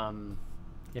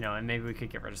 You know, and maybe we could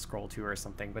get rid of scroll 2 or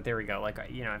something, but there we go. Like,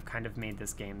 you know, I've kind of made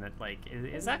this game that like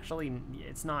is actually,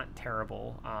 it's not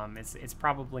terrible. It's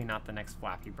probably not the next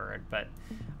Flappy Bird, but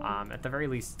at the very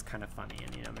least it's kind of funny.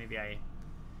 And you know, maybe I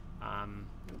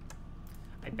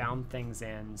bound things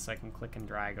in so I can click and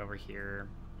drag over here.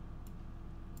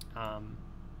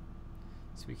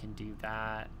 So we can do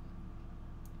that.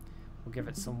 We'll give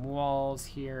it some walls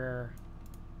here.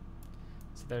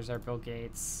 So there's our Bill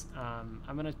Gates. I'm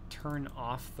gonna turn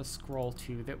off the scroll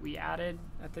to that we added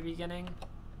at the beginning.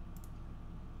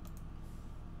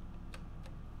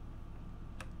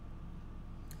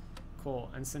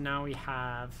 Cool, and so now we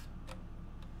have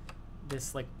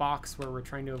this like box where we're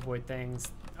trying to avoid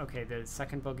things. Okay, the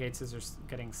second Bill Gateses are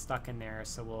getting stuck in there,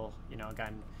 so we'll, you know,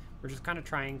 again, we're just kind of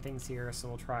trying things here, so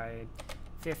we'll try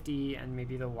 50, and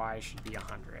maybe the Y should be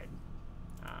 100.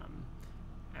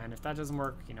 And if that doesn't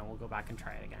work, you know, we'll go back and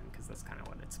try it again, because that's kind of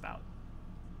what it's about.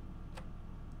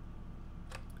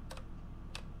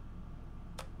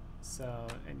 So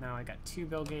and now I got 2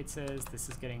 Bill Gateses. This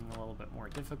is getting a little bit more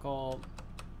difficult.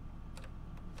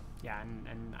 Yeah,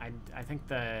 and I think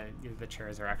the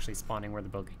chairs are actually spawning where the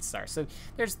Bill Gates are. So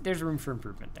there's room for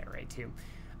improvement there, right, too.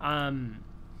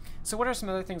 So what are some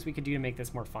other things we could do to make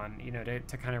this more fun, you know,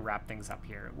 to kind of wrap things up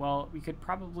here? Well, we could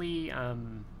probably,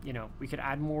 you know, we could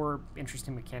add more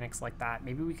interesting mechanics like that.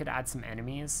 Maybe we could add some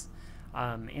enemies.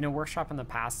 In a workshop in the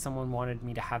past, someone wanted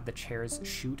me to have the chairs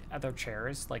shoot other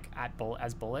chairs, like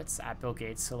as bullets at Bill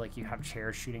Gates. So like you have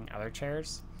chairs shooting other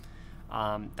chairs.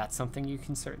 That's something you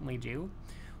can certainly do.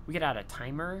 We could add a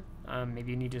timer.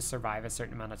 Maybe you need to survive a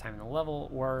certain amount of time in the level,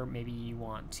 or maybe you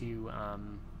want to,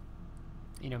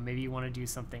 you know, maybe you want to do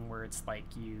something where it's like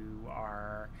you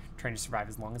are trying to survive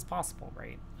as long as possible,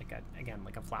 right? Like again,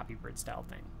 like a Flappy Bird style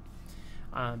thing.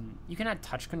 You can add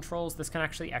touch controls. This can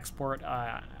actually export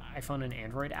iPhone and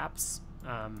Android apps.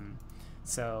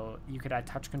 So you could add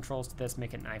touch controls to this,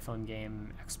 make it an iPhone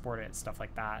game, export it, stuff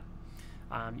like that.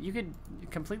 You could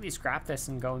completely scrap this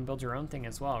and go and build your own thing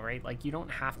as well, right? Like you don't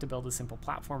have to build a simple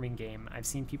platforming game. I've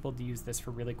seen people use this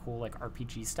for really cool like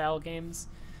RPG style games.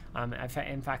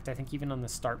 In fact, I think even on the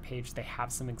start page, they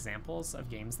have some examples of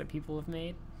games that people have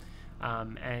made.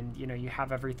 And you know, you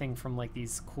have everything from like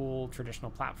these cool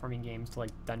traditional platforming games to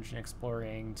like dungeon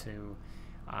exploring to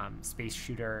space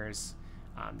shooters.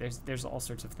 There's all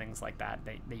sorts of things like that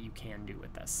you can do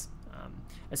with this.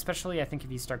 Especially I think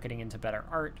if you start getting into better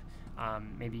art,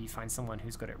 maybe you find someone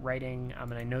who's good at writing.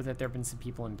 And I know that there have been some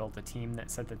people in Build a Team that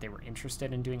said that they were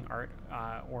interested in doing art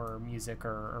or music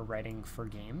or writing for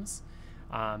games.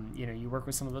 You know, you work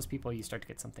with some of those people, you start to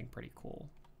get something pretty cool.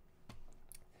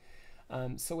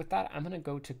 So with that, I'm going to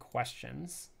go to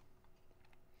questions.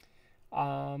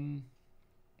 So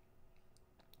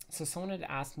someone had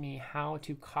asked me how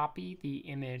to copy the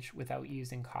image without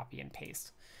using copy and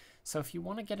paste. So if you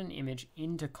want to get an image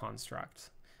into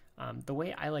Construct, the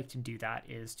way I like to do that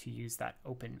is to use that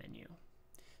open menu.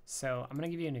 So I'm going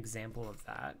to give you an example of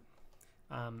that.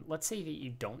 Let's say that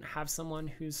you don't have someone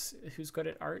who's good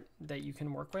at art that you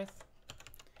can work with.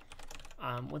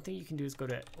 One thing you can do is go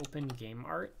to Open Game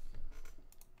Art,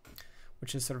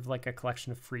 which is sort of like a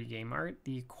collection of free game art.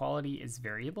 The quality is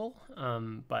variable,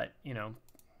 but you know,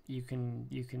 you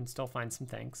can still find some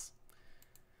things.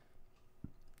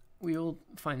 We will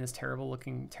find this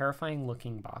terrifying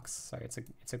looking box. Sorry, it's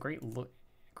a great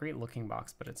looking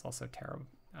box, but it's also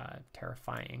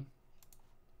terrifying.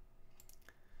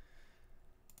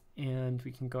 And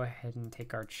we can go ahead and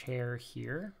take our chair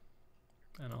here,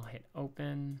 and I'll hit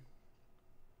open,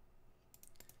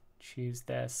 choose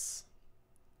this,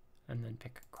 and then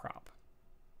pick a crop.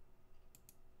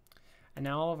 And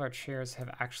now all of our chairs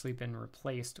have actually been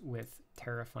replaced with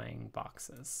terrifying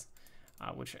boxes,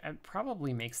 which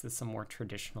probably makes this a more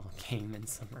traditional game in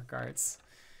some regards,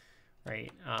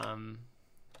 right?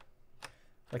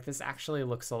 Like this actually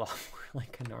looks a lot more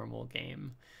like a normal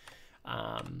game.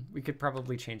 We could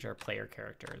probably change our player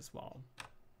character as well.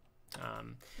 So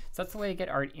that's the way to get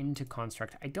art into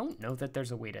Construct. I don't know that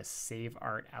there's a way to save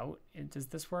art out. Does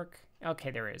this work?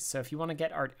 Okay, there is. So if you want to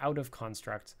get art out of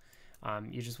Construct,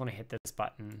 you just want to hit this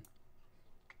button,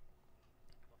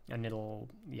 and it'll,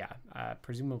 yeah,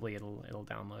 presumably it'll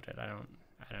download it. I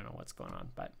don't know what's going on,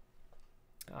 but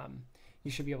you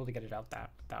should be able to get it out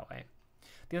that way.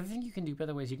 The other thing you can do, by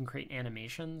the way, is you can create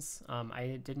animations.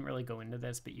 I didn't really go into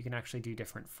this, but you can actually do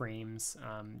different frames.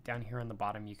 Down here on the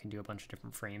bottom, you can do a bunch of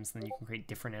different frames. Then you can create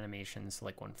different animations, so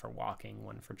like one for walking,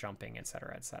 one for jumping,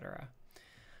 etc., etc.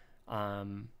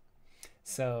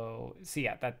 So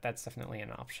yeah, that's definitely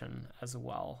an option as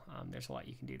well. There's a lot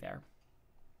you can do there.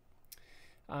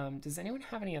 Does anyone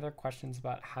have any other questions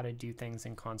about how to do things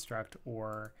in Construct,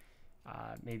 or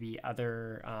maybe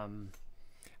other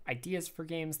ideas for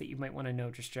games that you might want to know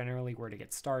just generally where to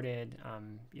get started?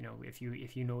 You know, if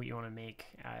you know what you want to make,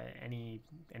 any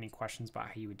questions about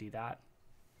how you would do that?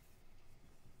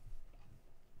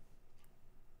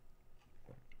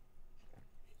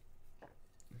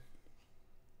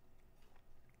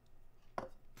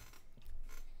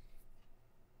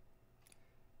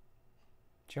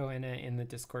 Joanna in the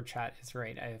Discord chat is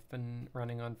right. I have been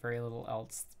running on very little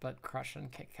else but Crush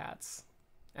and Kit Kats.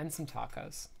 And some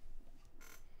tacos.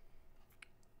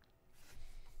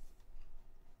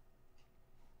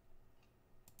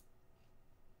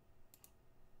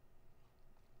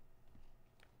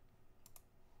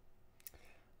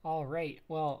 All right.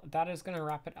 Well, that is going to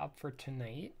wrap it up for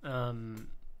tonight.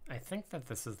 I think that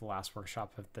this is the last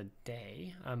workshop of the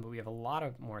day, but we have a lot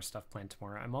of more stuff planned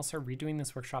tomorrow. I'm also redoing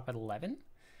this workshop at 11.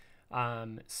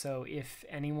 So if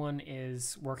anyone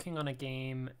is working on a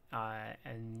game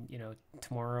and, you know,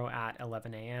 tomorrow at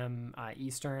 11 a.m.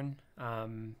 Eastern,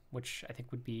 which I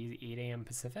think would be 8 a.m.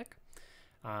 Pacific,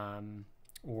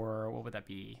 or what would that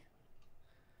be?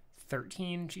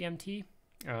 13 GMT.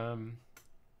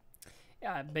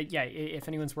 But yeah, if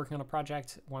anyone's working on a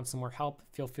project, wants some more help,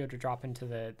 feel free to drop into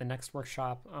the next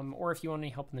workshop. Or if you want any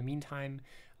help in the meantime,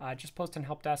 just post on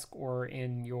Help Desk or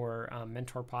in your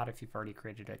mentor pod if you've already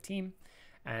created a team,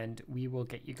 and we will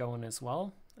get you going as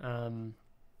well.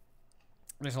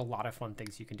 There's a lot of fun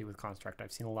things you can do with Construct.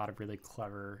 I've seen a lot of really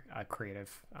clever,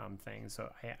 creative things.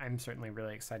 So I'm certainly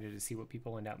really excited to see what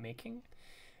people end up making.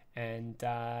 And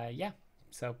yeah.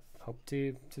 So hope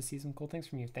to see some cool things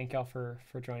from you. Thank y'all for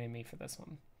joining me for this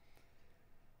one.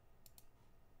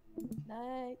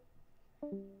 Night.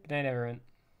 Good night, everyone.